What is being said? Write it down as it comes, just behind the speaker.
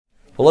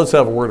Well, let's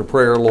have a word of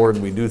prayer. Lord,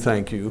 we do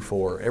thank you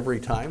for every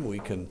time we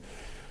can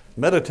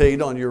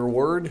meditate on your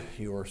word.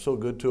 You are so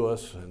good to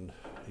us, and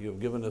you have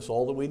given us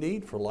all that we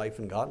need for life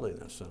and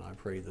godliness. And I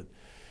pray that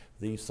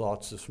these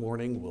thoughts this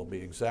morning will be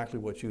exactly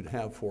what you'd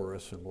have for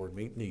us. And Lord,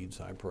 meet needs,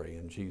 I pray,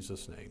 in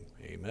Jesus' name.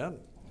 Amen.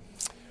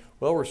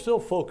 Well, we're still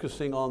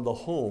focusing on the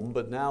home,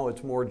 but now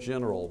it's more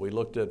general. We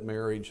looked at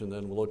marriage, and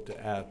then we looked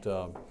at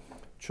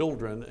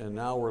children, and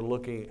now we're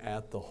looking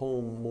at the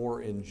home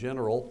more in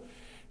general.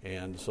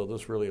 And so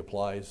this really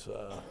applies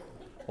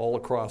all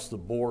across the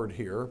board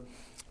here.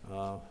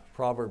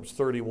 Proverbs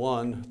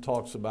 31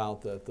 talks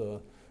about that the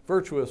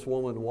virtuous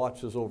woman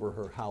watches over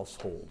her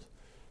household.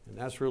 And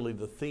that's really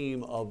the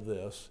theme of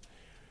this.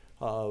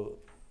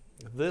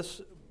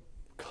 This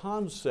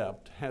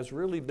concept has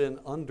really been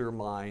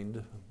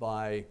undermined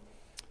by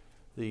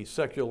the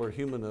secular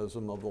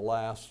humanism of the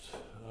last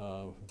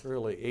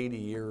really 80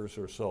 years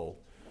or so.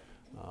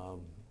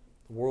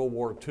 World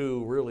War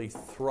II really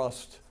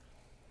thrust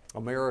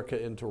America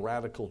into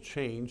radical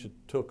change. It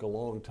took a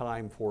long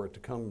time for it to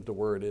come to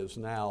where it is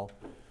now,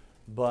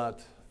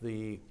 but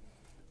the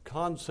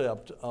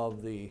concept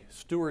of the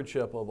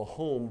stewardship of a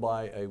home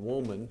by a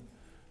woman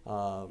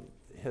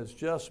has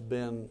just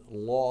been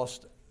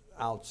lost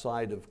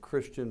outside of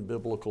Christian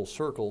biblical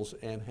circles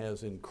and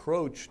has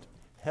encroached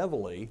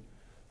heavily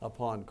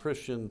upon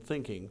Christian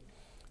thinking,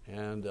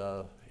 and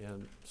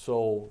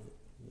so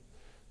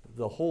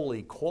the whole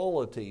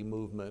equality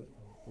movement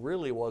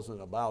really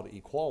wasn't about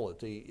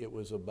equality. It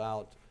was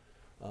about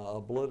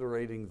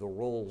obliterating the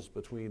roles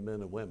between men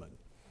and women.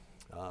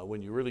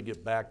 When you really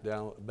get back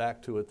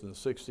to it in the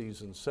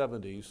 60s and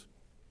 70s,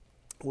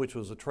 which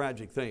was a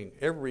tragic thing,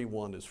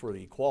 everyone is for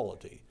the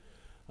equality.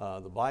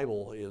 The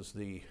Bible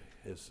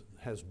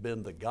has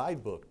been the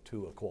guidebook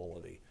to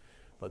equality,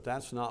 but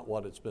that's not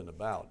what it's been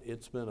about.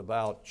 It's been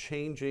about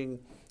changing.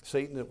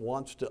 Satan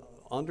wants to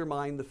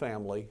undermine the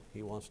family.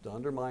 He wants to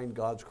undermine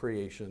God's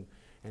creation,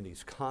 and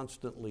he's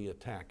constantly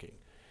attacking.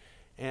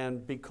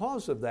 And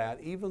because of that,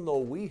 even though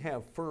we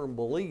have firm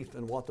belief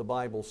in what the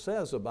Bible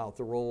says about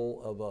the role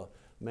of a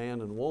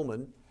man and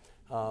woman,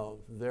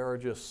 there are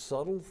just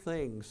subtle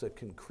things that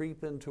can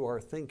creep into our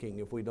thinking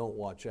if we don't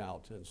watch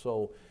out. And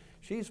so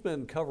she's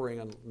been covering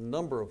a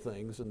number of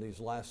things in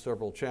these last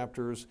several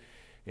chapters.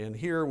 And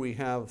here we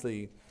have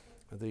the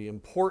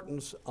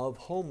importance of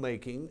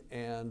homemaking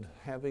and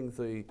having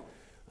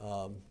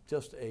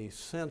just a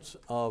sense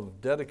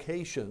of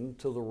dedication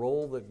to the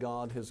role that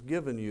God has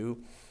given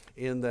you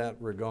in that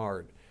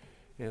regard.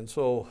 And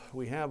so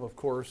we have, of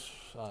course,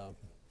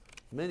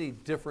 many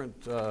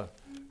different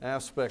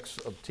aspects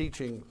of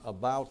teaching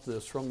about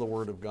this from the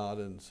Word of God,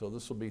 and so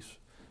this will be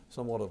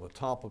somewhat of a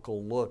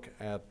topical look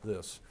at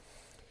this.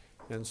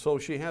 And so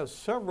she has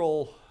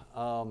several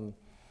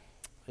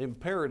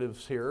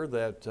imperatives here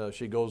that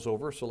she goes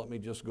over, so let me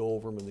just go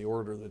over them in the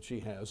order that she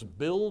has.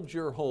 Build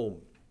your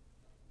home.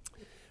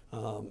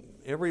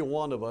 Every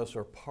one of us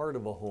are part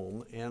of a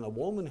home, and a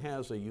woman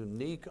has a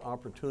unique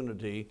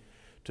opportunity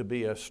to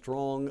be a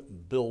strong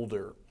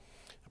builder.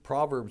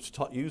 Proverbs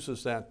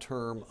uses that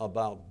term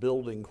about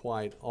building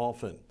quite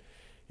often.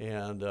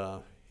 And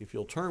if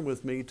you'll turn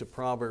with me to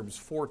Proverbs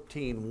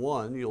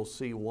 14:1, you'll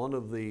see one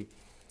of the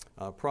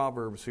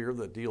Proverbs here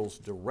that deals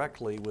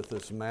directly with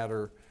this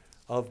matter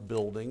of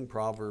building,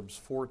 Proverbs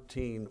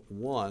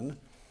 14:1.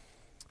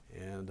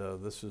 And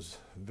this is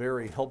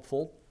very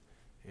helpful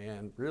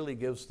and really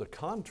gives the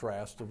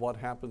contrast of what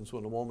happens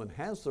when a woman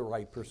has the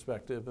right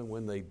perspective and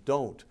when they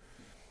don't.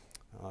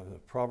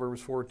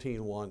 Proverbs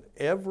 14:1,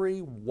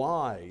 every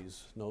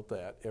wise, note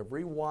that,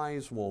 every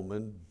wise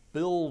woman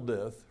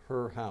buildeth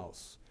her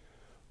house,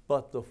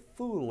 but the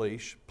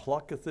foolish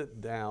plucketh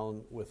it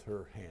down with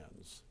her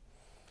hands.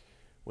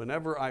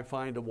 Whenever I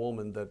find a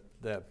woman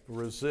that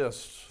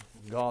resists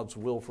God's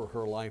will for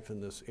her life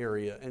in this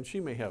area, and she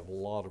may have a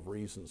lot of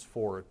reasons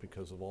for it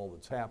because of all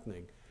that's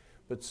happening,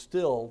 but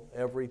still,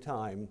 every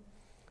time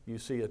you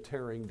see a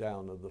tearing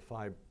down of the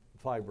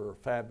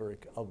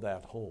fabric of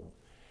that home.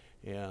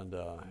 And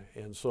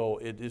so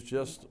it is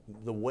just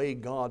the way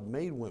God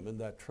made women,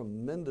 that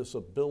tremendous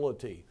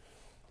ability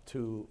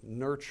to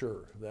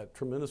nurture, that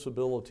tremendous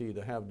ability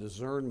to have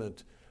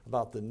discernment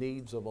about the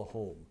needs of a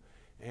home,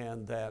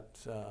 and that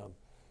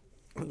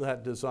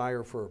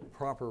desire for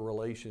proper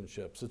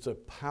relationships. It's a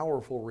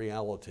powerful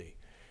reality,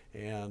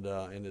 and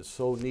it's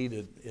so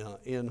needed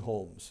in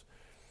homes.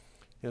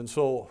 And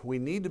so we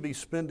need to be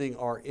spending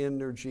our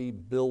energy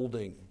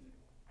building.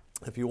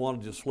 If you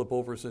want to just flip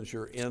over, since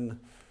you're in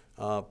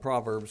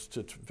Proverbs,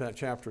 to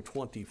chapter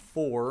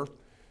 24,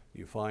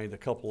 you find a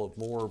couple of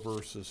more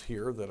verses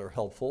here that are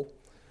helpful.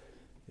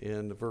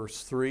 In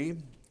verse 3,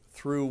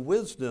 through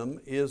wisdom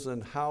is an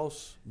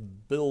house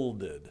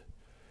builded,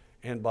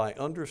 and by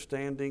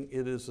understanding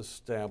it is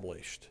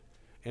established.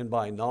 And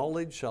by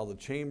knowledge shall the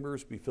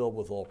chambers be filled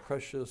with all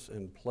precious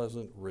and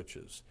pleasant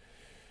riches.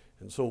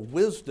 And so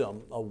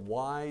wisdom, a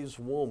wise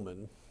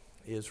woman,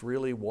 is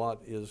really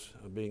what is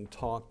being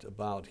talked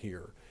about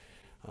here.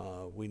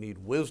 We need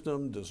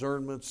wisdom,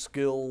 discernment,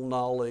 skill,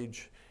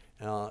 knowledge,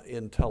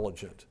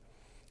 intelligent.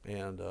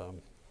 And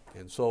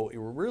And so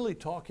we're really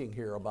talking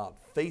here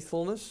about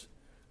faithfulness,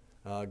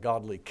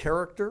 godly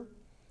character.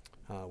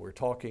 We're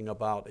talking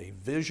about a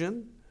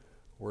vision.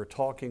 We're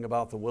talking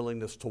about the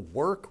willingness to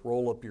work,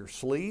 roll up your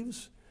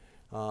sleeves.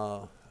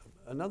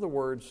 In other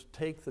words,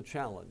 take the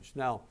challenge.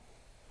 Now,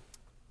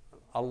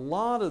 a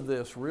lot of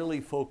this really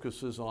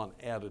focuses on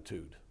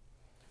attitude.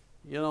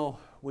 You know,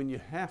 when you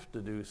have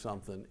to do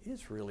something,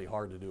 it's really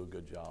hard to do a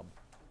good job.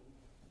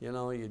 You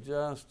know, you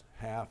just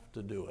have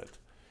to do it.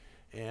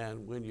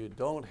 And when you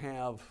don't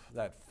have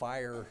that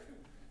fire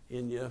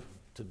in you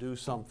to do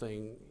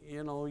something,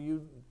 you know,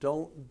 you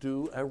don't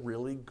do a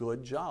really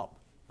good job.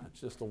 That's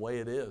just the way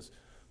it is.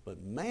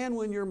 But man,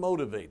 when you're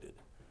motivated,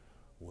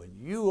 when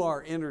you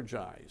are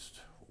energized,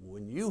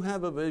 when you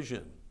have a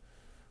vision,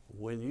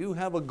 when you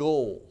have a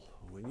goal,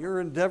 when you're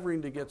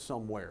endeavoring to get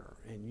somewhere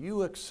and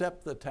you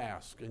accept the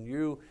task and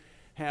you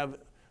have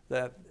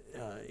that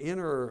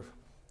inner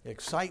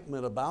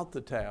excitement about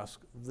the task,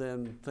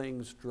 then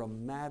things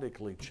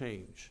dramatically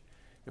change.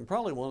 And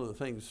probably one of the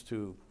things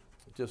to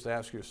just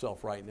ask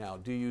yourself right now,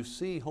 do you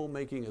see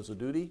homemaking as a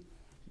duty?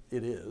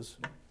 It is.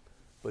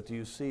 But do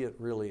you see it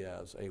really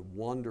as a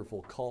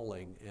wonderful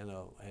calling,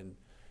 and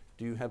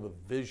do you have a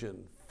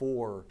vision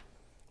for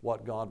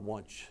what God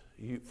wants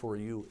for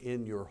you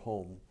in your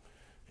home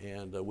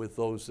and with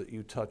those that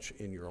you touch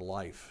in your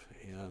life?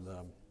 And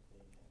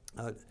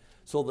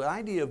so the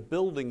idea of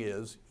building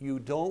is you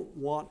don't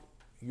want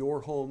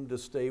your home to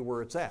stay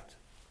where it's at.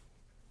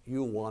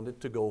 You want it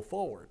to go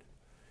forward.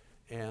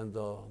 And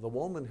the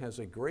woman has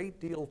a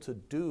great deal to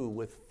do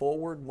with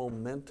forward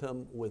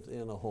momentum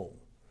within a home.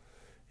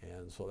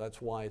 And so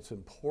that's why it's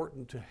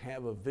important to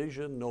have a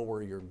vision, know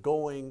where you're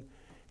going,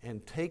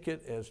 and take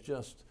it as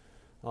just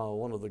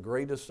one of the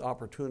greatest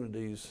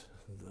opportunities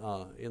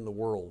in the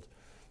world.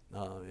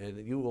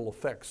 And you will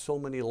affect so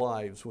many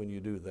lives when you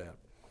do that.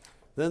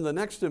 Then the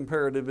next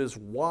imperative is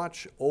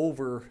watch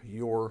over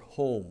your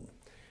home.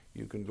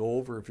 You can go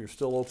over, if you're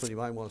still open, you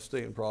might want to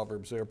stay in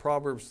Proverbs there.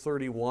 Proverbs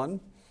 31,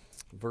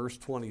 verse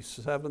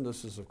 27.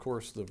 This is, of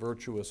course, the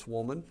virtuous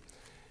woman.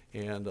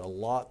 And a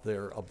lot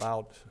there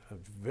about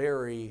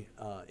very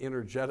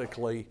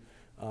energetically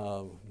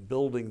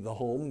building the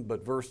home.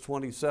 But verse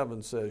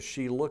 27 says,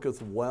 she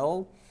looketh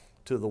well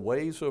to the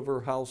ways of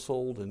her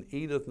household and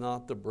eateth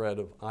not the bread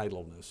of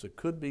idleness. It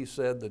could be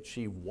said that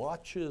she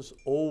watches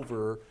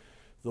over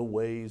the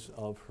ways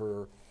of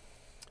her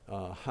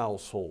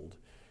household.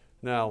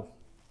 Now,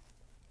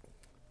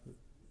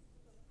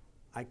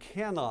 I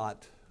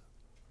cannot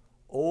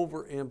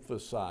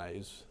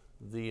overemphasize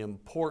the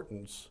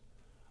importance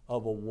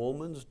of a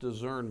woman's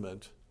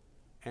discernment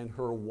and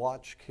her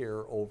watch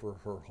care over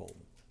her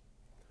home.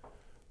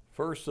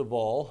 First of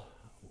all,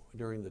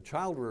 during the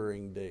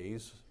child-rearing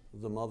days,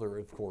 the mother,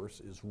 of course,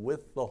 is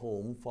with the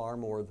home far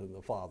more than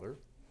the father.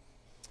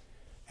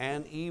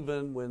 And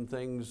even when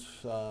things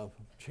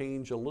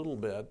change a little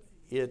bit,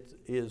 it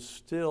is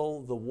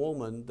still the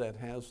woman that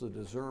has the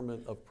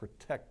discernment of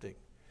protecting.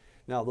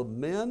 Now, the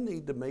men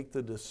need to make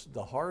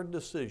the hard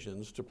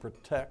decisions to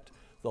protect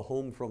the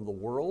home from the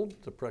world,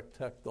 to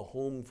protect the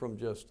home from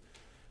just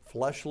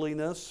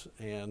fleshliness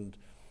and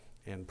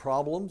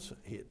problems.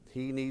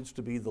 He needs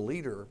to be the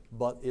leader,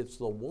 but it's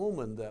the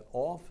woman that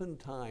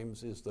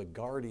oftentimes is the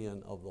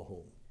guardian of the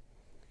home.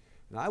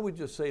 And I would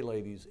just say,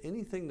 ladies,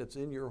 anything that's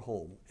in your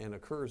home and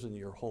occurs in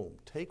your home,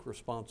 take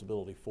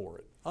responsibility for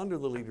it, under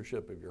the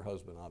leadership of your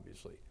husband,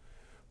 obviously.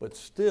 But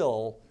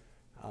still,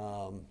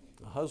 a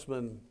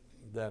husband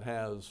that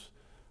has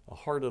a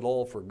heart at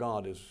all for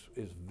God is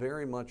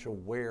very much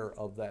aware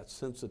of that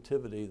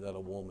sensitivity that a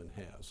woman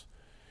has.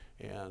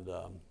 And,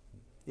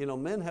 you know,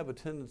 men have a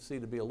tendency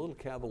to be a little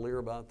cavalier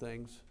about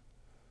things.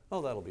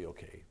 Oh, that'll be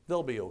okay.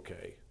 They'll be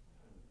okay.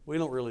 We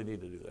don't really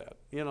need to do that.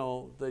 You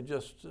know,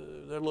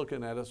 they're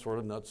looking at it sort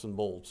of nuts and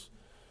bolts.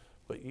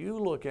 But you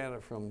look at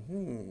it from,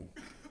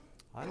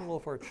 I don't know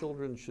if our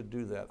children should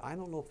do that. I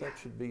don't know if that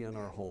should be in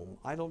our home.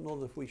 I don't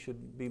know if we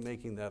should be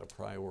making that a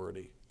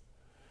priority.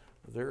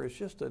 There is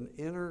just an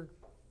inner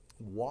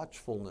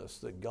watchfulness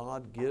that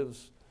God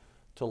gives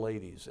to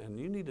ladies, and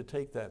you need to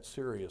take that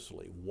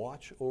seriously.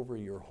 Watch over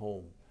your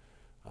home.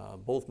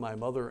 Both my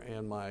mother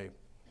and my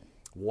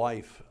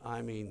wife,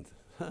 I mean,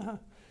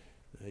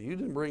 you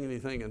didn't bring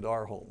anything into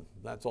our home.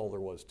 That's all there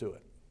was to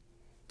it.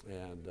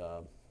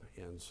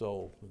 And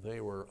so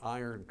they were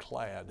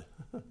ironclad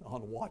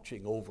on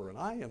watching over, and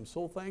I am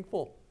so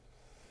thankful.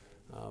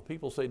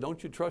 People say,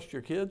 don't you trust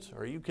your kids?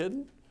 Are you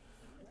kidding?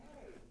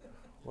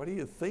 What are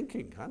you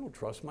thinking? I don't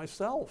trust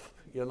myself.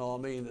 You know, I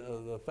mean,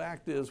 the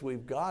fact is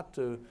we've got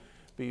to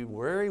be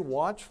very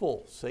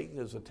watchful. Satan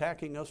is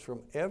attacking us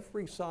from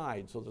every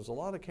side, so there's a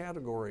lot of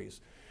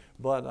categories.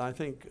 But I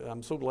think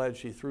I'm so glad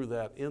she threw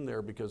that in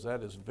there because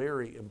that is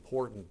very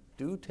important.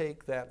 Do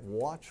take that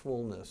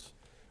watchfulness,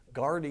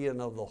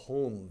 guardian of the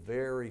home,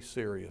 very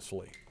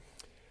seriously.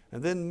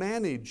 And then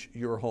manage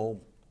your home.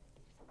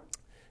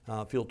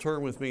 If you'll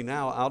turn with me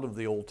now out of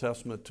the Old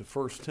Testament to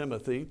 1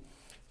 Timothy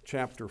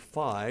chapter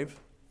 5.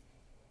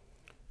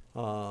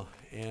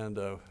 And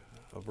a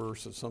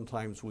verse that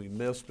sometimes we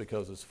miss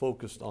because it's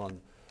focused on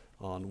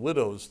on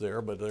widows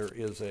there, but there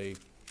is a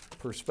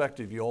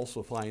perspective. You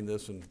also find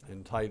this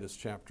in Titus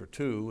chapter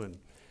 2,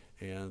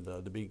 and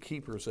to be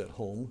keepers at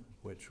home,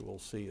 which we'll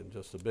see in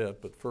just a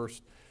bit. But 1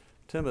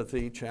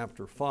 Timothy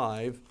chapter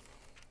 5,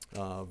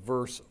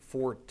 verse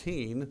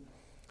 14,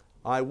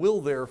 I will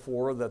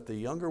therefore that the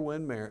younger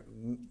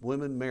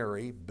women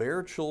marry,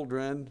 bear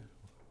children.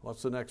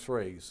 What's the next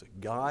phrase?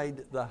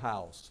 Guide the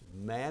house.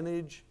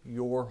 Manage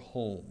your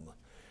home.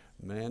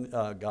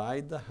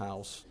 Guide the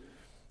house.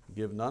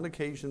 Give none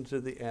occasion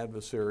to the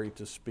adversary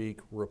to speak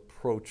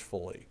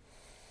reproachfully.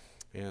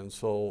 And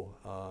so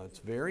it's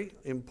very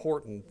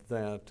important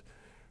that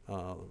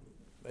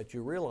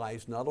you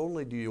realize not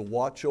only do you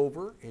watch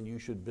over and you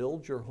should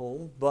build your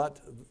home, but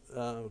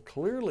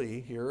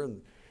clearly here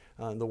in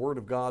the Word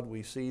of God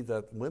we see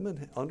that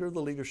women under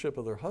the leadership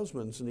of their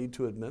husbands need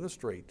to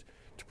administrate,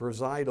 to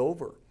preside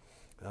over.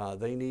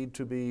 They need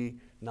to be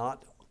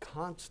not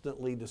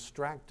constantly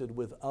distracted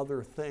with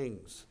other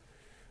things.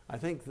 I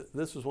think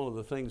this is one of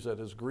the things that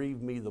has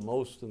grieved me the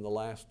most in the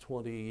last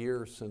 20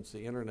 years since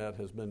the internet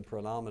has been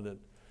predominant,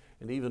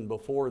 and even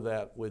before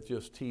that with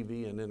just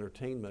TV and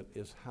entertainment,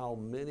 is how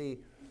many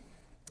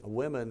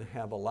women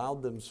have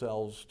allowed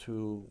themselves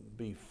to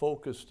be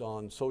focused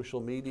on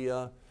social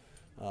media,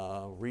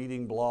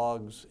 reading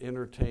blogs,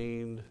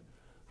 entertained,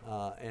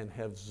 and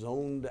have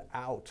zoned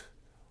out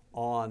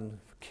on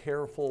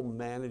careful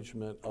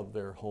management of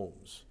their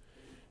homes.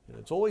 And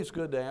it's always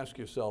good to ask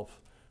yourself,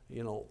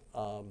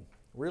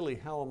 really,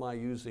 how am I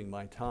using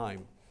my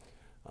time?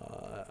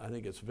 I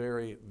think it's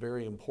very,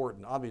 very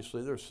important.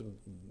 Obviously, there's some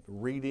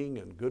reading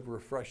and good,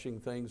 refreshing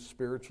things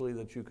spiritually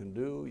that you can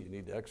do. You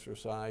need to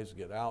exercise,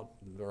 get out,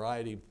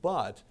 variety.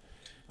 But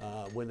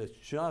when it's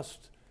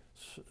just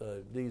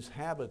these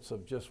habits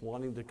of just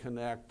wanting to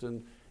connect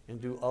and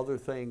do other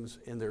things,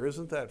 and there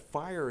isn't that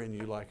fire in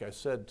you, like I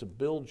said, to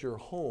build your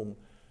home,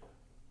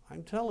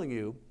 I'm telling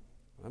you,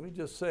 let me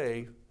just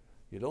say,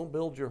 you don't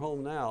build your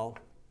home now,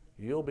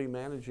 you'll be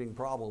managing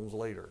problems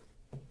later.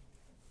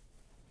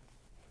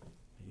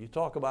 You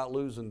talk about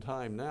losing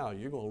time now,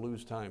 you're going to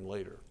lose time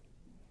later.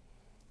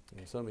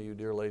 And some of you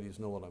dear ladies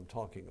know what I'm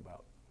talking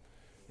about.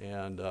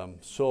 And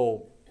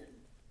so,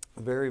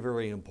 very,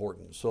 very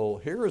important. So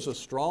here is a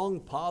strong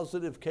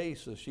positive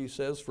case, as she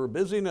says, for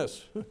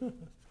busyness.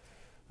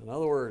 In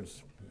other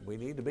words, we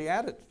need to be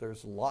at it.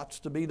 There's lots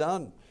to be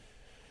done.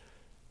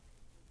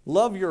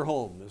 Love your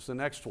home is the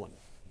next one.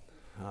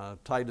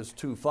 Titus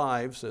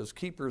 2:5 says,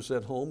 keepers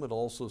at home. It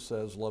also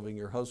says, loving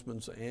your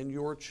husbands and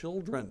your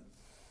children.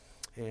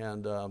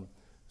 And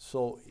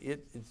so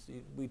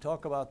we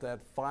talk about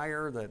that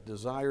fire, that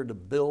desire to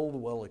build.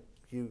 Well,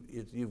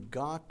 you've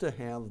got to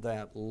have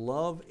that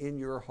love in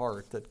your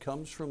heart that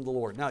comes from the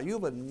Lord. Now, you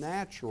have a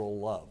natural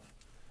love.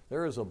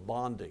 There is a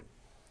bonding.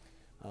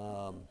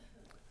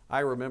 I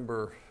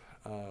remember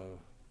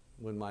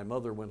when my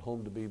mother went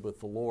home to be with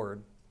the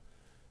Lord,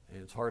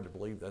 and it's hard to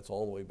believe that's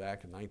all the way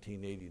back in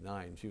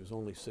 1989. She was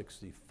only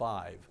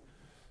 65.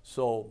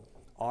 So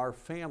our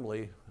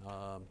family,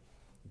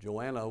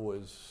 Joanna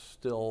was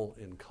still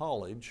in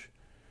college,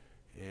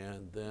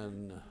 and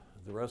then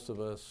the rest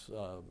of us,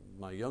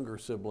 my younger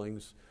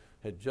siblings,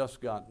 had just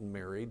gotten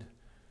married,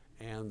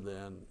 and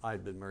then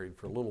I'd been married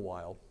for a little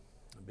while,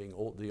 being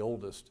the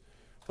oldest.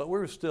 But we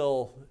were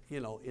still,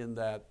 in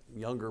that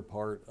younger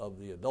part of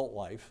the adult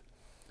life.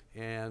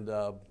 And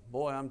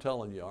boy, I'm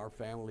telling you, our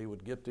family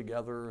would get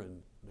together,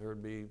 and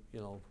there'd be,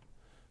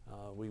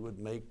 we would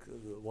make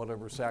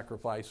whatever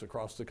sacrifice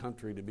across the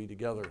country to be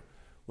together.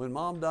 When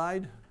Mom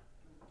died,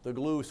 the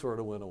glue sort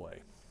of went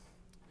away.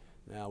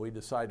 Now, we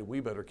decided we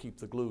better keep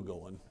the glue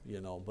going,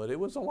 but it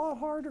was a lot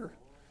harder.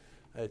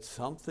 It's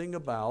something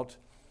about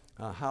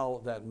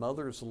how that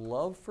mother's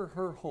love for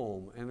her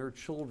home and her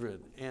children,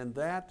 and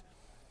that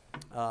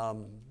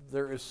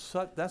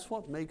that's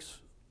what makes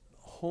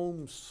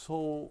home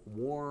so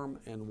warm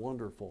and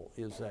wonderful,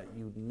 is that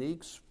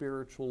unique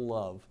spiritual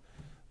love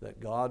that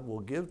God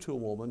will give to a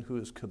woman who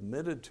is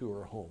committed to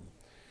her home.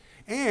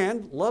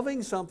 And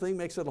loving something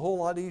makes it a whole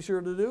lot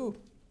easier to do.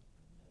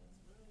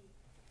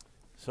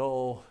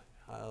 So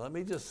let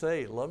me just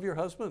say, love your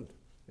husband.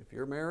 If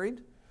you're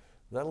married,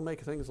 that'll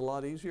make things a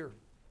lot easier.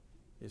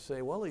 You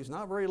say, well, he's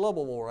not very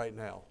lovable right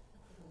now.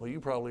 Well, you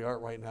probably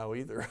aren't right now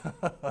either.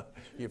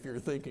 If you're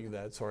thinking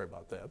that, sorry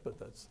about that, but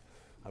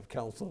I've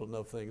counseled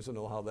enough things to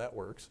know how that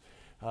works.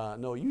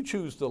 No, you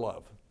choose to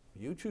love.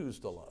 You choose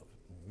to love.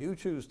 You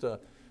choose to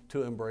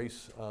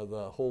embrace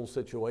the whole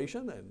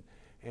situation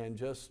and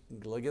just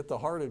get the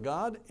heart of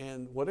God.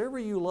 And whatever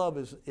you love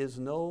is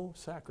no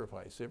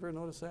sacrifice. You ever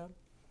notice that?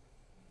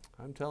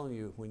 I'm telling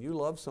you, when you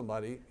love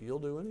somebody, you'll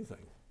do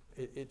anything.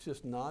 It's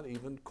just not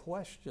even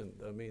questioned.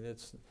 I mean,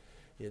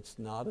 it's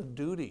not a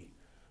duty.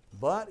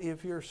 But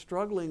if you're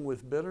struggling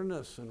with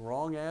bitterness and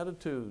wrong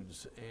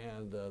attitudes,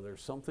 and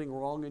there's something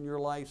wrong in your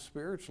life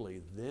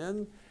spiritually,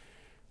 then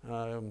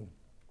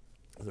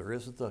there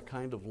isn't the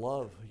kind of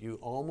love.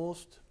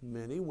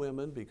 Many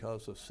women,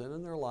 because of sin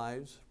in their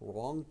lives,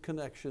 wrong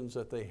connections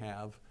that they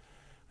have,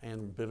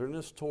 and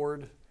bitterness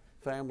toward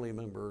family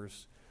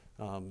members,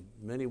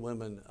 many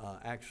women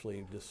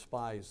actually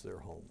despise their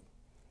home.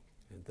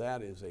 And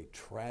that is a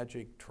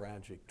tragic,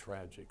 tragic,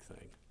 tragic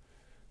thing.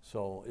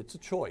 So it's a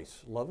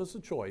choice. Love is a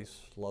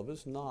choice. Love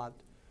is not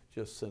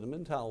just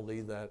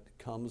sentimentality that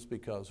comes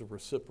because of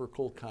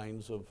reciprocal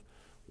kinds of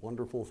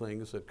wonderful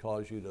things that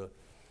cause you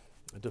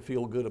to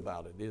feel good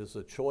about it. It is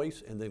a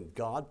choice, and then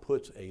God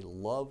puts a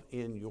love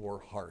in your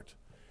heart,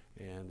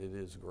 and it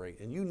is great.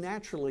 And you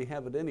naturally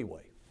have it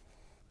anyway.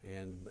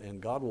 And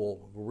God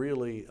will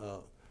really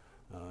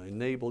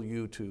enable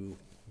you to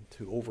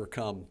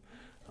overcome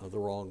the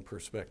wrong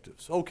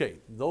perspectives. Okay,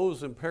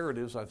 those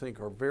imperatives I think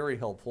are very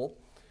helpful.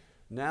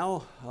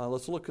 Now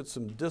let's look at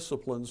some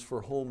disciplines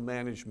for home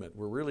management.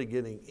 We're really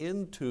getting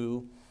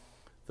into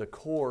the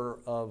core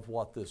of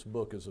what this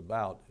book is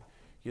about.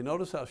 You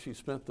notice how she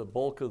spent the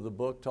bulk of the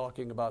book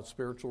talking about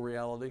spiritual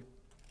reality?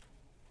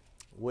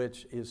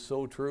 Which is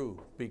so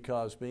true,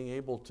 because being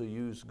able to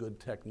use good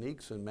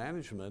techniques in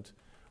management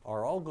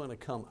are all going to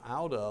come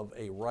out of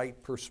a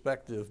right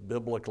perspective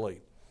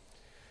biblically.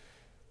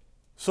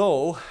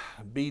 So,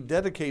 be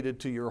dedicated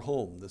to your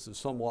home. This is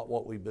somewhat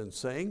what we've been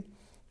saying.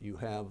 You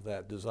have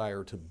that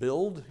desire to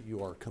build.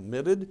 You are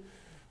committed.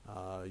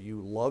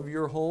 You love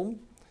your home.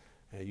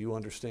 And you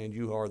understand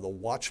you are the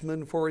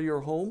watchman for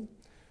your home.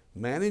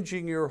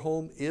 Managing your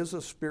home is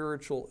a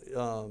spiritual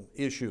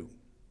issue,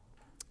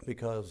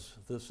 because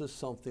this is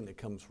something that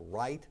comes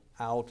right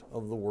out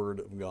of the Word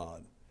of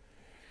God.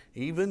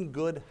 Even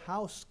good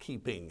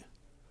housekeeping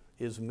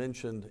is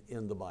mentioned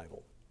in the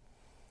Bible.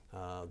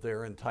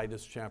 There in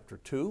Titus chapter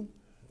 2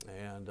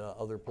 and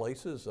other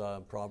places,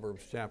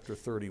 Proverbs chapter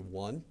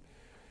 31.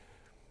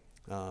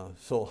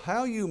 So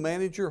how you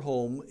manage your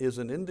home is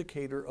an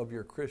indicator of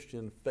your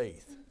Christian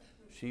faith.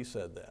 She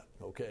said that,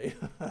 okay?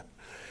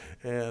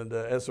 And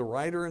as a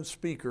writer and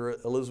speaker,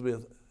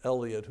 Elizabeth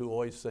Elliot, who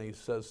always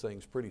says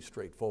things pretty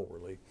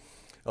straightforwardly,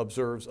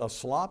 observes, a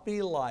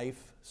sloppy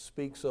life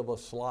speaks of a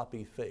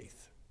sloppy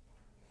faith.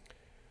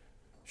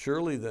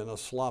 Surely then a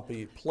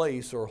sloppy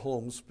place or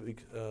home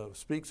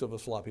speaks of a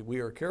sloppy. We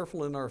are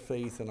careful in our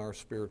faith and our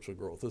spiritual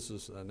growth. This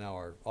is now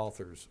our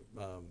author's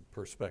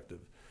perspective.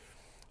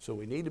 So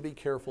we need to be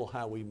careful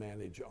how we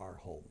manage our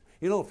home.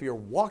 You know, if you're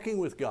walking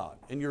with God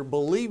and you're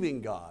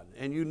believing God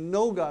and you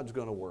know God's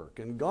going to work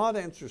and God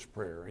answers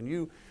prayer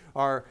and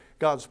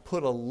God's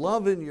put a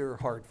love in your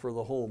heart for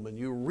the home and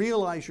you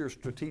realize your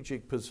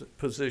strategic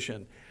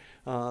position,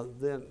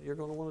 then you're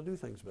going to want to do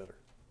things better.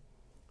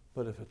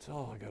 But if it's,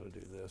 I got to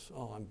do this,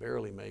 I'm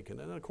barely making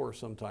it. And of course,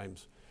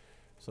 sometimes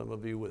some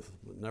of you with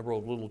number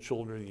of little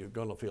children, you're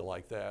going to feel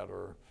like that.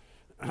 Or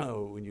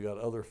when you got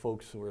other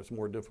folks where it's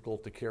more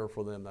difficult to care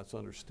for them, that's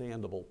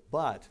understandable.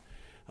 But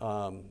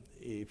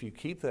if you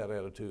keep that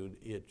attitude,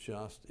 it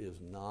just is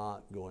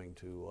not going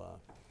to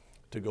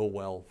go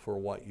well for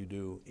what you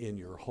do in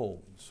your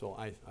home. So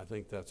I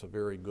think that's a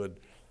very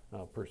good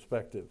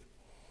perspective.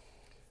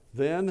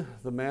 Then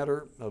the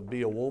matter of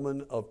be a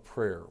woman of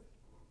prayer.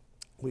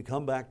 We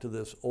come back to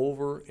this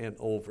over and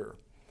over.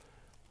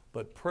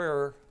 But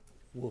prayer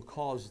will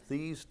cause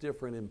these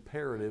different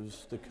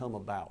imperatives to come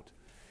about.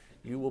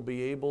 You will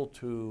be able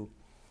to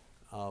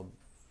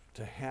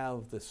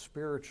have the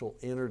spiritual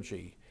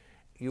energy.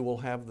 You will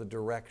have the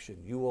direction.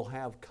 You will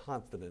have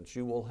confidence.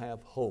 You will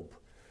have hope.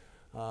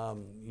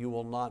 You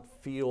will not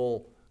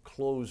feel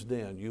closed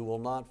in. You will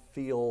not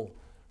feel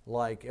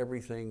like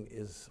everything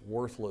is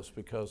worthless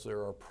because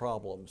there are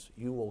problems.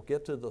 You will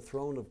get to the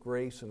throne of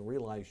grace and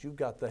realize you've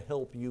got the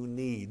help you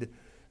need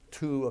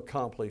to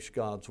accomplish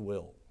God's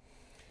will.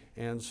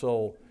 And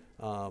so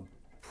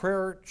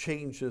prayer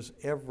changes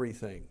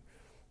everything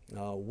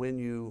when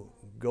you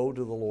go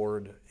to the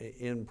Lord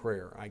in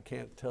prayer. I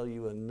can't tell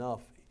you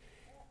enough.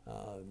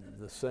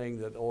 The saying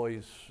that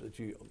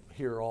you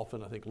hear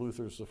often, I think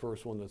Luther's the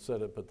first one that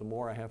said it, but the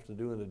more I have to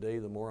do in a day,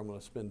 the more I'm going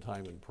to spend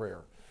time in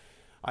prayer.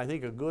 I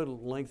think a good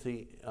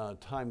lengthy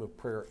time of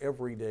prayer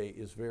every day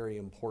is very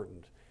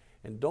important.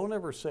 And don't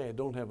ever say, I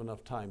don't have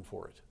enough time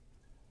for it.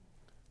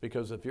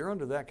 Because if you're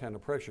under that kind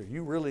of pressure,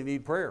 you really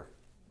need prayer.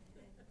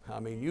 I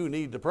mean, you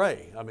need to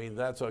pray. I mean,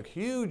 that's a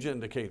huge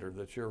indicator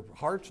that your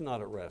heart's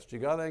not at rest. You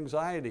got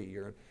anxiety.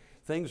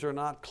 Things are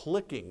not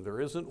clicking. There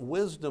isn't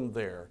wisdom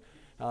there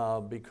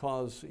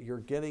because you're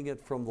getting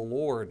it from the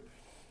Lord.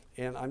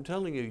 And I'm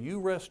telling you,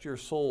 you rest your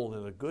soul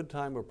in a good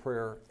time of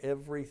prayer,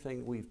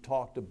 everything we've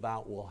talked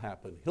about will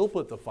happen. He'll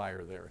put the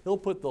fire there. He'll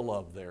put the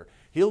love there.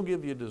 He'll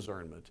give you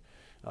discernment.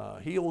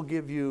 He'll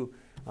give you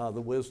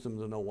the wisdom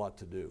to know what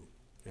to do.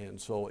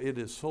 And so it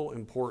is so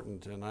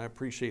important, and I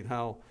appreciate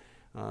how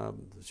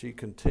she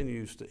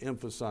continues to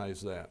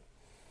emphasize that.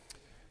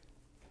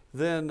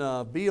 Then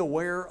be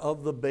aware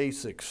of the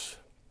basics.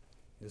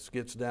 This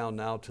gets down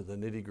now to the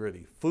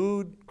nitty-gritty.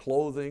 Food,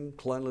 clothing,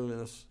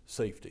 cleanliness,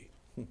 safety.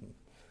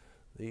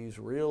 These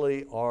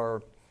really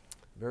are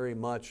very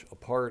much a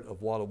part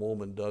of what a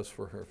woman does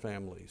for her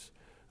family.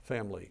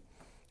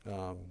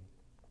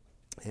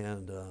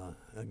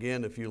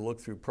 Again, if you look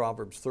through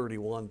Proverbs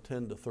 31,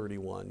 10 to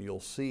 31,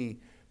 you'll see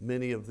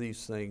many of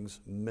these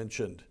things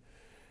mentioned.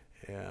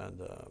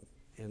 And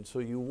And so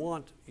you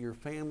want your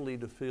family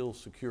to feel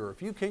secure.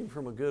 If you came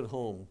from a good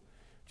home,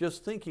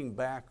 just thinking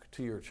back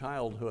to your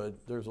childhood,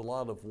 there's a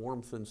lot of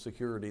warmth and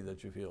security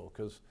that you feel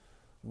because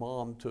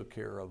mom took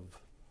care of,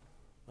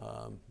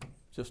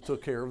 just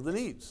took care of the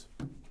needs.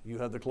 You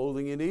had the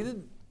clothing you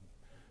needed.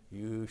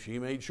 She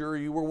made sure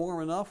you were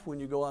warm enough when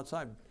you go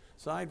outside.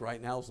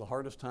 Right now is the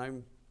hardest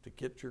time to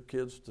get your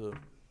kids to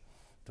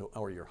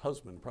or your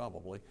husband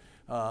probably,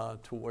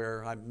 to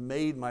where I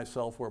made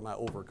myself wear my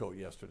overcoat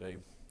yesterday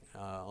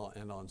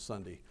and on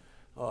Sunday.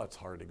 Oh, it's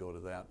hard to go to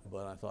that,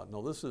 but I thought,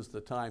 no, this is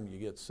the time you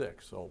get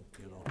sick. So,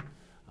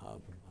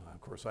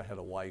 of course, I had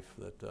a wife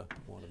that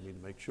wanted me to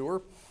make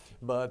sure.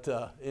 But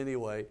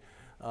anyway,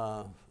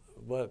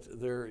 but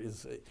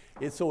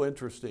it's so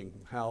interesting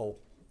how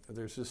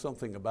there's just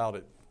something about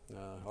it.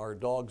 Our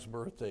dog's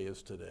birthday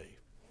is today.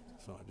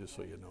 So just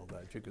so you know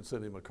that. You can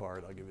send him a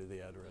card. I'll give you the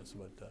address.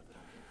 But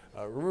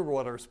remember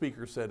what our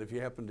speaker said. If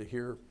you happen to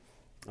hear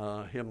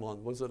him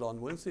was it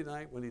on Wednesday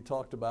night when he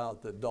talked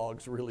about that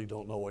dogs really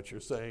don't know what you're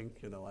saying?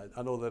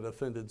 I know that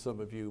offended some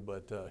of you,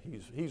 but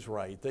he's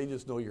right. They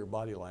just know your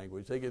body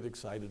language. They get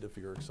excited if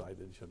you're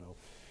excited,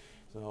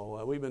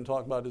 So we've been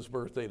talking about his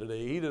birthday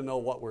today. He didn't know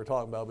what we're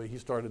talking about, but he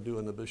started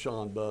doing the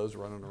Bichon buzz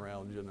running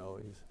around,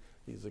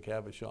 He's a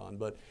Cavachon.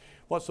 But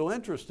what's so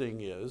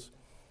interesting is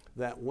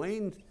that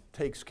Wayne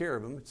takes care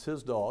of him. It's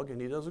his dog,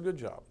 and he does a good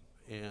job.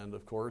 And,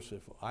 of course,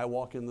 if I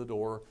walk in the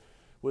door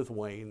with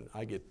Wayne,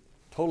 I get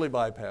totally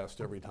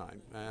bypassed every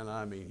time. And,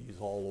 I mean,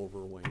 he's all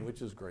over Wayne,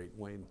 which is great.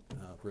 Wayne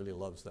really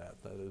loves that.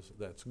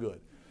 That's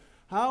good.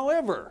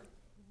 However,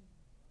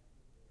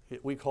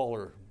 we call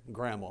her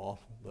Grandma,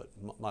 but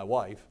my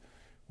wife,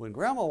 when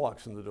Grandma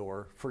walks in the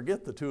door,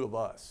 forget the two of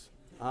us.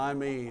 I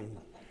mean,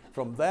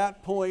 from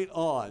that point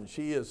on,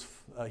 he is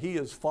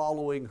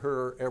following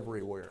her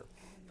everywhere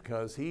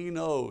because he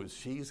knows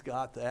she's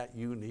got that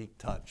unique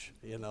touch.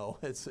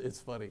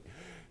 It's funny.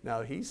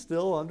 Now, he's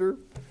still under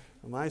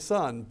my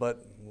son,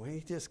 but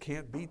we just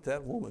can't beat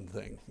that woman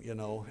thing,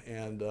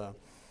 and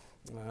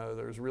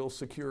there's real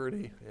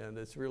security, and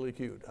it's really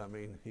cute. I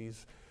mean,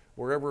 he's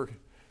wherever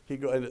he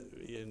goes,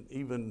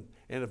 and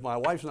if my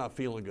wife's not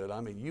feeling good, I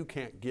mean, you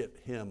can't get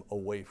him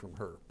away from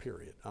her,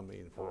 period. I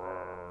mean,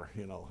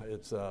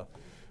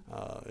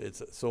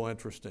 it's so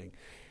interesting.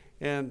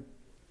 And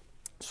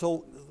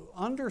so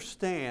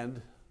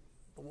understand,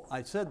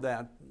 I said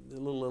that, a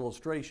little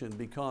illustration,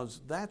 because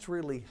that's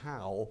really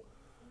how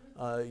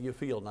you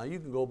feel. Now, you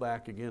can go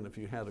back again. If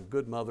you had a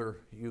good mother,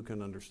 you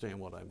can understand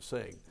what I'm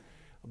saying.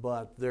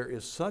 But there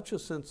is such a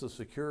sense of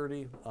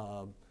security,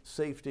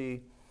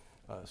 safety,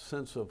 a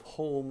sense of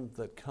home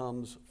that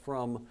comes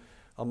from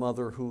a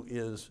mother who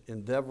is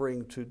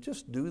endeavoring to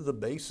just do the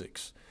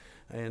basics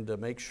and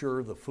make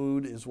sure the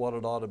food is what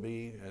it ought to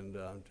be, and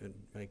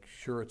make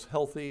sure it's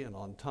healthy and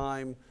on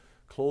time,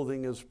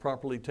 clothing is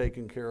properly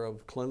taken care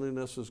of,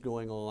 cleanliness is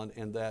going on,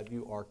 and that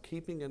you are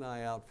keeping an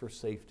eye out for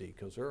safety,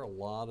 because there are a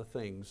lot of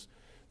things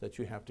that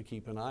you have to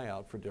keep an eye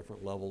out for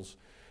different levels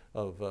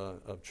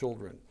of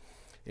children.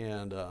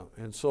 And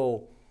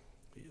so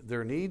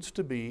there needs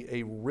to be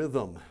a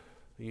rhythm.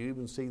 You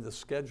even see the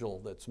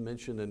schedule that's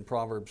mentioned in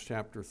Proverbs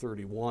chapter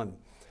 31.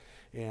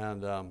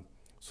 And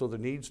so there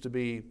needs to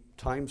be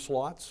time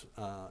slots.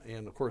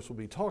 And of course, we'll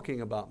be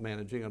talking about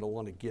managing. I don't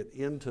want to get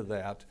into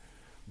that.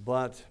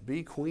 But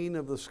be queen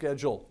of the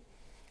schedule.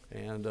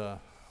 And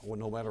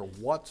no matter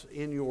what's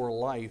in your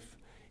life,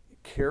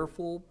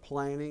 careful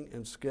planning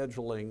and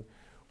scheduling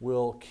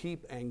will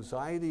keep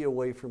anxiety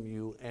away from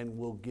you and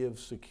will give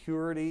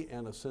security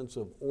and a sense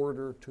of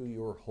order to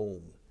your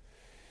home.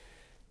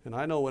 And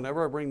I know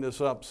whenever I bring this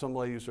up, some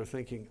ladies are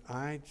thinking,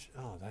 that's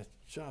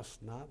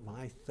just not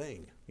my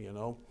thing,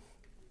 Well,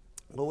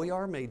 we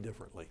are made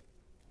differently.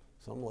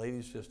 Some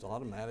ladies just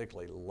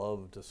automatically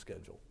love to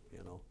schedule,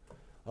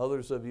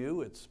 Others of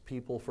you, it's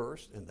people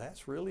first, and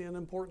that's really an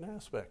important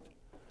aspect.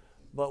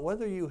 But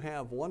whether you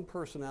have one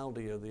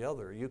personality or the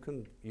other, you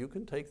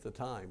can take the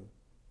time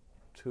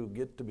to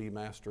get to be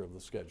master of the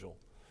schedule.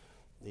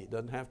 It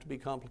doesn't have to be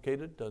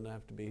complicated, doesn't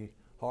have to be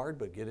hard,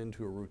 but get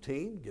into a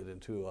routine, get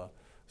into a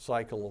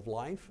cycle of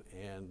life,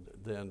 and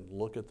then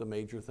look at the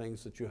major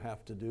things that you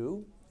have to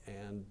do,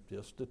 and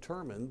just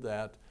determine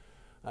that.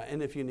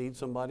 And if you need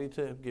somebody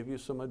to give you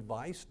some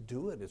advice,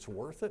 do it. It's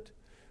worth it,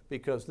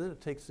 because then it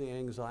takes the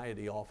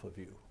anxiety off of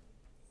you.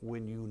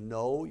 When you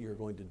know you're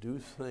going to do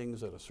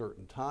things at a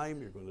certain time,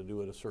 you're going to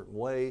do it a certain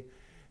way,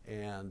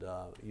 and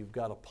you've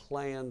got a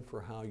plan for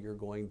how you're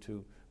going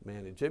to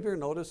manage. Have you ever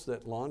noticed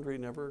that laundry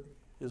never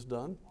is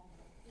done?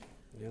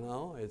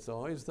 It's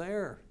always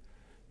there.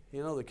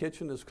 The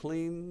kitchen is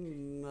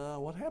clean.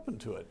 What happened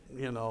to it?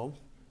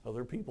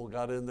 Other people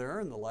got in there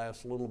in the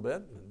last little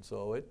bit, and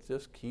so it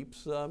just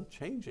keeps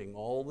changing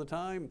all the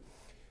time.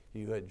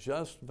 You had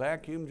just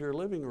vacuumed your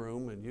living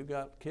room, and you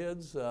got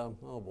kids.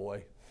 Oh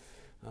boy,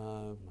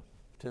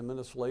 10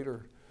 minutes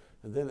later,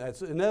 and then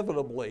that's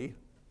inevitably,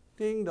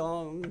 ding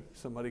dong,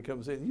 somebody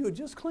comes in. You had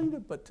just cleaned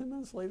it, but 10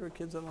 minutes later,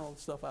 kids had all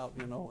the stuff out,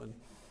 And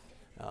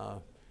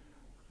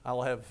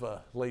I'll have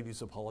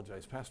ladies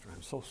apologize, Pastor,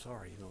 I'm so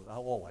sorry. You know,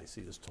 all I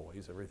see is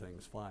toys.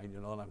 Everything's fine,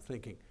 you know. And I'm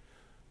thinking,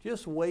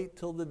 just wait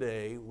till the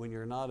day when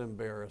you're not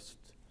embarrassed,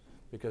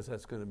 because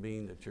that's going to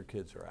mean that your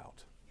kids are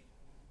out.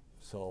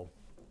 So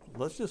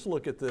let's just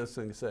look at this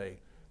and say,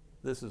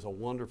 this is a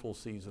wonderful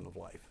season of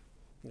life.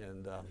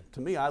 And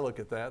to me, I look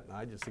at that and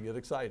I just get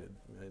excited.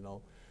 You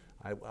know,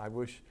 I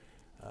wish,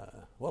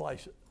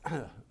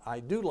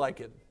 I do like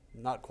it,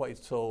 not quite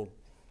so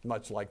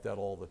much like that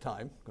all the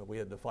time. We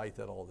had to fight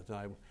that all the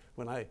time.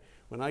 When I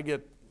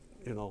get,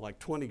 you know, like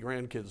 20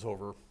 grandkids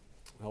over,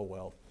 oh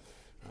well,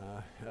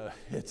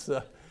 it's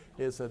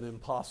an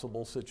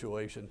impossible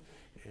situation.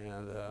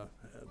 And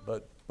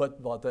but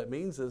what that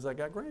means is I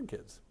got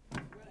grandkids,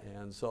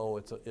 and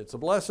so it's a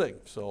blessing.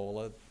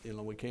 So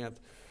we can't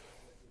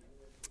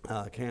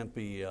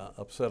be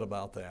upset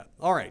about that.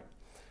 All right,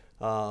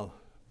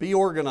 be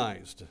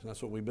organized.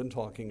 That's what we've been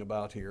talking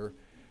about here.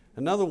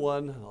 Another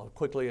one,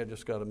 quickly, I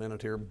just got a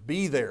minute here.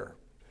 Be there.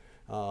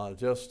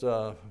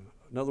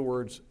 In other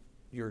words,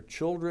 your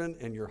children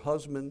and your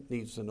husband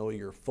needs to know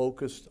you're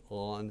focused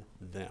on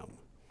them.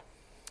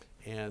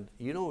 And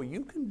you know,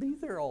 you can be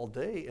there all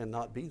day and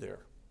not be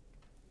there.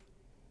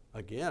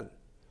 Again,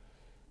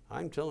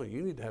 I'm telling you,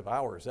 you need to have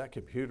hours. That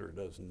computer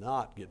does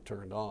not get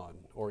turned on,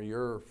 or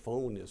your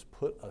phone is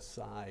put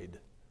aside.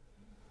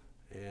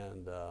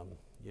 And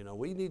you know,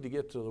 we need to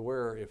get to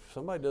where if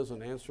somebody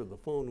doesn't answer the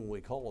phone when we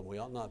call them, we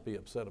ought not be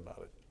upset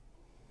about it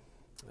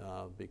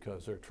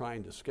because they're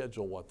trying to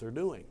schedule what they're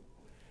doing.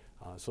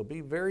 So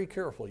be very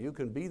careful. You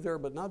can be there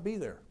but not be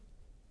there.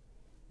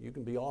 You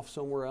can be off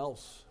somewhere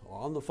else or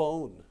on the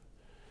phone.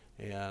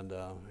 And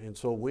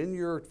so when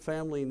your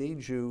family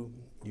needs you,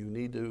 you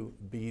need to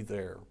be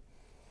there.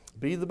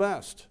 Be the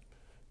best.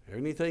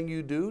 Anything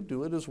you do,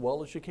 do it as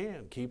well as you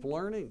can. Keep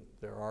learning.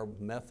 There are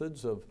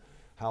methods of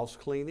house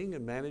cleaning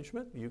and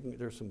management.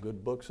 There's some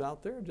good books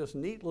out there, just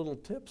neat little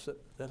tips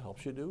that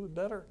helps you do it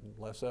better,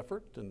 less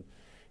effort, and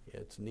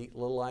it's neat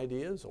little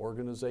ideas,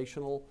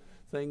 organizational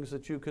things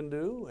that you can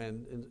do.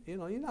 And you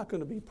know, you're not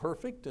going to be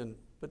perfect, and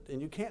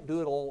you can't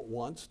do it all at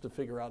once to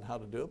figure out how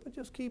to do it, but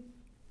just keep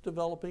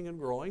developing and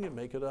growing and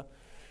make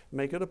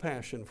it a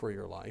passion for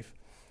your life.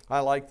 I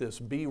like this.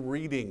 Be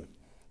reading.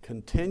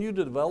 Continue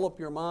to develop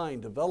your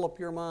mind. Develop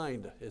your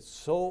mind. It's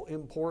so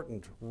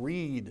important.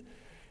 Read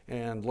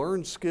and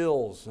learn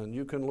skills, and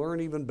you can learn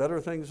even better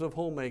things of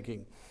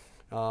homemaking.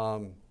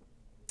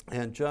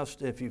 And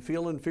just if you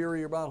feel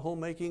inferior about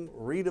homemaking,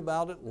 read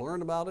about it,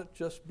 learn about it.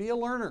 Just be a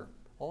learner.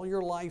 All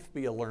your life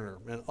be a learner.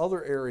 In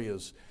other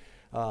areas,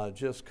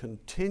 just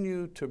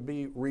continue to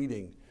be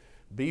reading.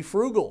 Be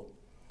frugal.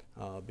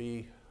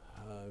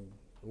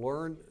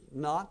 Learn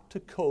not to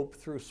cope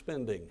through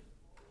spending.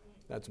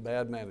 That's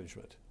bad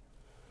management.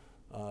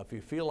 If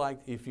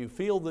you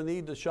feel the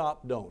need to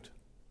shop, don't.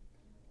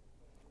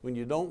 When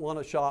you don't want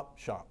to shop,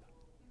 shop.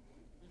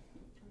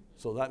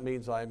 So that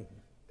means if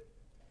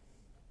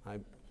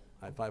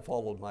I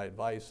followed my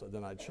advice,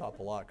 then I'd shop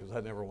a lot because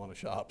I never want to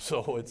shop.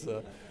 So it's,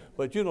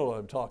 but you know what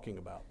I'm talking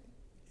about.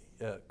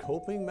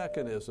 Coping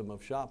mechanism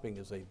of shopping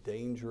is a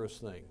dangerous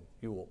thing.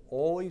 You will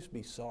always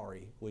be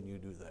sorry when you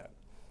do that.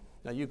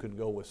 Now you can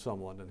go with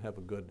someone and have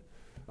a good,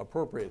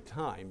 appropriate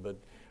time, but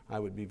I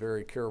would be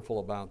very careful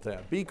about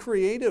that. Be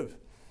creative.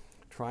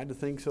 Try to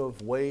think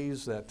of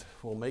ways that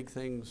will make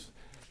things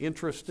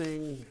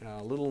interesting,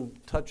 little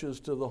touches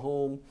to the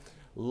home,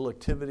 little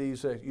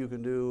activities that you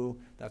can do.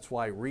 That's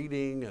why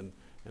reading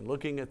and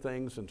looking at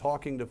things and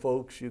talking to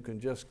folks, you can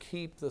just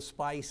keep the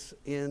spice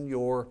in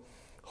your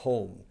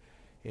home.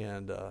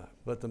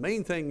 But the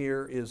main thing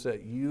here is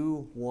that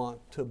you want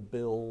to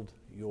build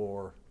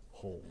your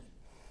home.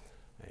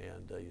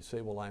 And you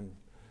say, well, I'm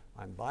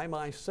by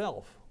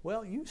myself.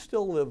 Well, you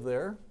still live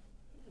there,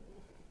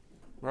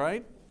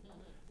 right?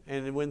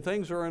 And when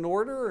things are in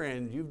order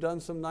and you've done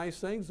some nice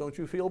things, don't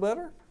you feel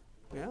better?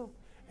 Yeah.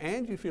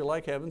 And you feel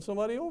like having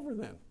somebody over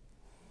then.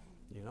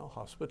 You know,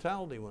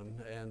 hospitality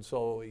one. And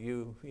so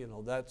you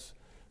know, that's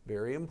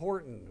very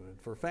important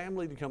for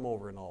family to come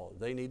over and all.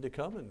 They need to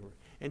come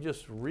and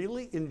just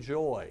really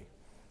enjoy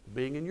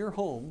being in your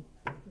home,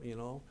 you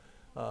know.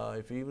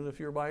 Even if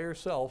you're by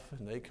yourself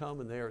and they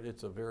come and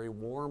it's a very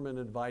warm and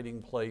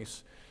inviting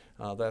place,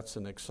 that's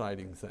an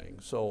exciting thing.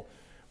 So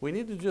we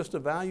need to just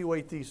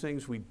evaluate these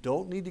things. We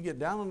don't need to get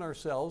down on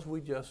ourselves. We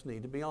just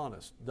need to be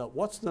honest. Now,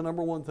 what's the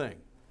number one thing?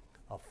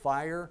 A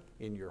fire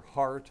in your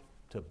heart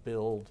to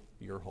build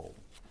your home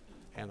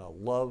and a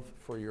love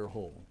for your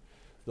home.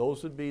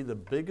 Those would be the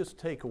biggest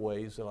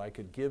takeaways that I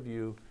could give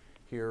you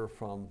here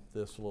from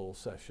this little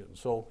session.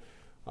 So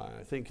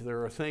I think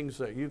there are things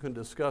that you can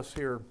discuss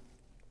here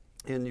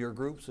in your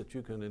groups that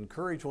you can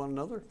encourage one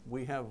another.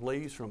 We have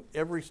ladies from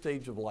every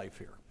stage of life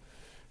here,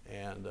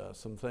 and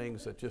some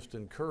things that just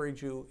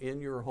encourage you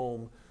in your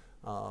home.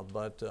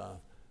 But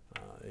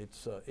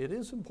it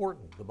is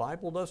important. The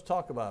Bible does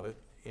talk about it,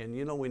 and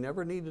you know, we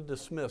never need to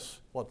dismiss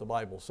what the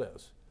Bible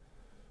says.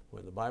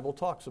 When the Bible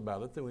talks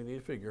about it, then we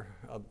need to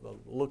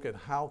look at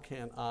how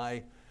can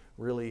I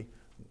really,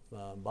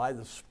 by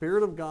the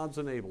Spirit of God's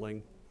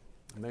enabling,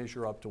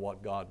 measure up to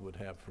what God would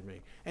have for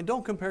me. And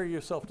don't compare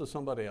yourself to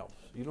somebody else.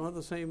 You don't have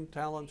the same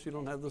talents, you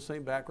don't have the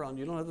same background,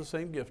 you don't have the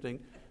same gifting.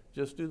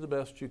 Just do the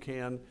best you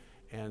can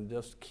and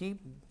just keep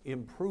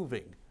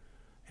improving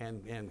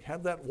and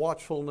have that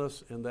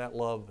watchfulness and that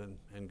love,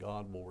 and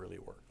God will really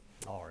work.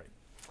 All right.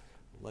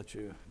 I'll let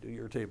you do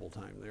your table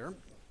time there.